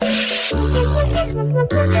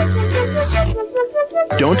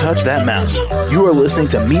Don't touch that mouse. You are listening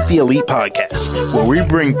to Meet the Elite Podcast, where we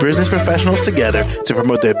bring business professionals together to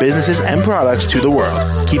promote their businesses and products to the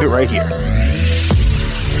world. Keep it right here.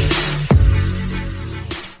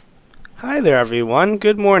 Hi there, everyone.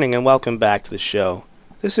 Good morning and welcome back to the show.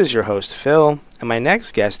 This is your host, Phil, and my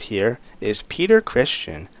next guest here is Peter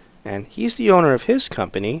Christian, and he's the owner of his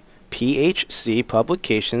company, PHC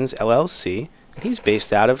Publications, LLC, and he's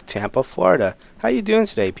based out of Tampa, Florida. How you doing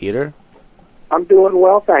today, Peter? I'm doing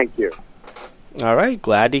well, thank you. All right,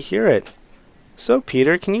 glad to hear it. So,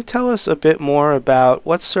 Peter, can you tell us a bit more about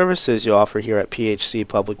what services you offer here at PHC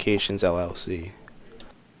Publications, LLC?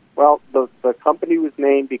 Well, the company was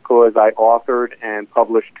named because I authored and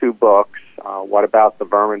published two books, What About the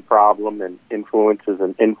Vermin Problem and Influences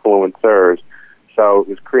and Influencers. So it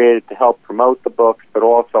was created to help promote the books, but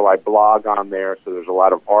also I blog on there, so there's a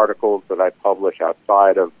lot of articles that I publish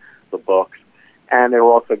outside of the books. And it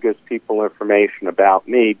also gives people information about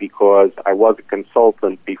me because I was a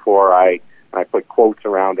consultant before I put quotes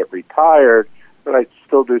around it, retired, but I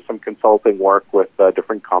still do some consulting work with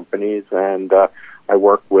different companies, and I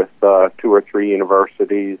work with 2 or 3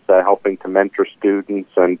 universities helping to mentor students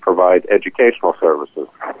and provide educational services.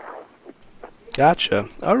 Gotcha.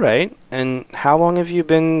 All right. And how long have you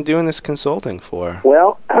been doing this consulting for?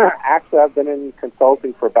 Well, actually, I've been in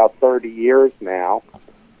consulting for about 30 years now.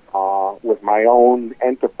 With my own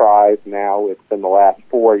enterprise now, it's been the last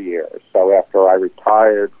 4 years. So after I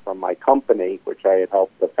retired from my company, which I had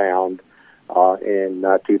helped to found in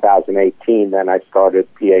 2018, then I started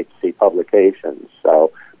PHC Publications.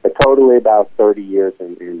 So, but totally about 30 years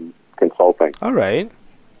in consulting. All right.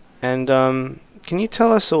 And can you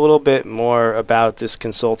tell us a little bit more about this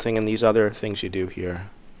consulting and these other things you do here?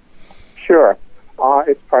 Sure.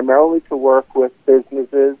 It's primarily to work with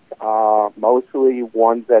businesses, mostly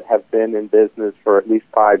ones that have been in business for at least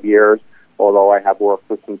 5 years, although I have worked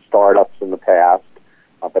with some startups in the past,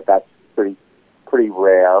 but that's pretty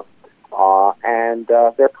rare. And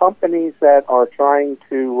they're companies that are trying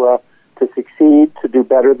to succeed, to do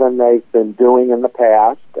better than they've been doing in the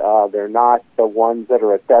past. They're not the ones that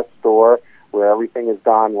are at death's door where everything has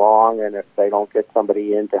gone wrong, and if they don't get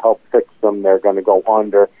somebody in to help fix them, they're going to go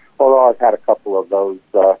under. Although I've had a couple of those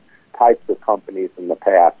types of companies in the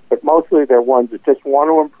past. But mostly they're ones that just want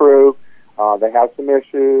to improve. They have some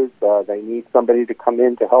issues. They need somebody to come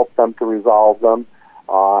in to help them to resolve them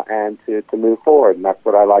and to move forward. And that's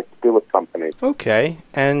what I like to do with companies. Okay.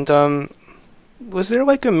 And was there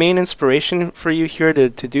like a main inspiration for you here to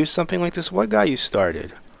do something like this? What got you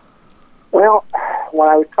started? Well, when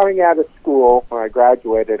I was coming out of school, when I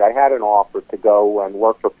graduated, I had an offer to go and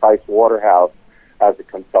work for Price Waterhouse as a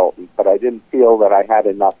consultant, but I didn't feel that I had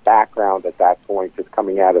enough background at that point just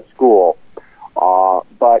coming out of school.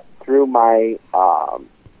 But through my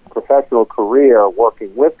professional career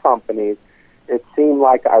working with companies, it seemed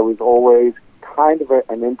like I was always kind of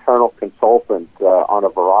an internal consultant on a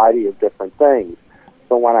variety of different things.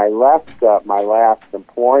 So when I left my last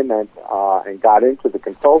employment and got into the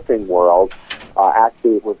consulting world,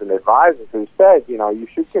 actually it was an advisor who said, you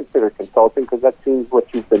should consider consulting because that seems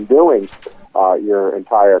what you've been doing your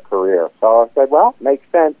entire career. So I said, well, makes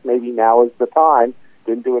sense. Maybe now is the time.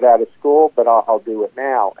 Didn't do it out of school, but I'll do it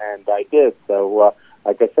now. And I did. So,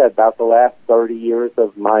 like I said, about the last 30 years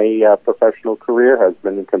of my professional career has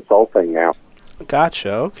been in consulting now.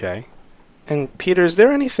 Gotcha. Okay. And Peter, is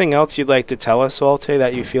there anything else you'd like to tell us all today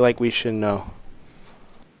that you feel like we should know?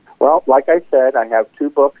 Well, like I said, I have 2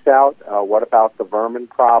 books out, What About the Vermin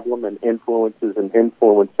Problem and Influences and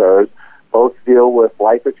Influencers. Both deal with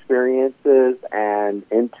life experiences and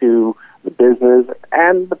into the business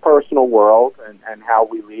and the personal world and how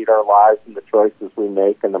we lead our lives and the choices we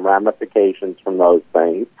make and the ramifications from those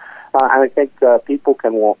things. And I think people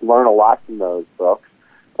can learn a lot from those books.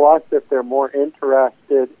 Plus, if they're more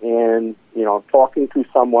interested in, talking to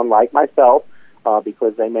someone like myself,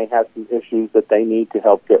 because they may have some issues that they need to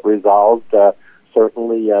help get resolved,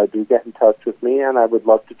 certainly do get in touch with me, and I would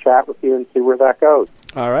love to chat with you and see where that goes.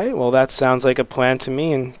 All right. Well, that sounds like a plan to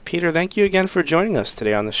me. And Peter, thank you again for joining us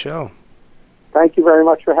today on the show. Thank you very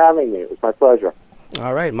much for having me. It was my pleasure.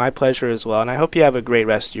 All right. My pleasure as well. And I hope you have a great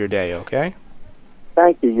rest of your day, okay?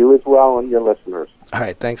 Thank you. You as well and your listeners. All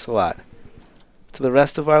right. Thanks a lot. To the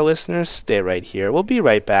rest of our listeners, stay right here. We'll be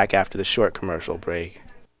right back after the short commercial break.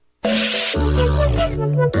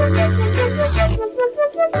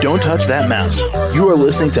 Don't touch that mouse. You are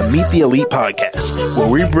listening to Meet the Elite Podcast, where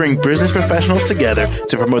we bring business professionals together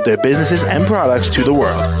to promote their businesses and products to the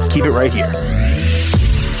world. Keep it right here.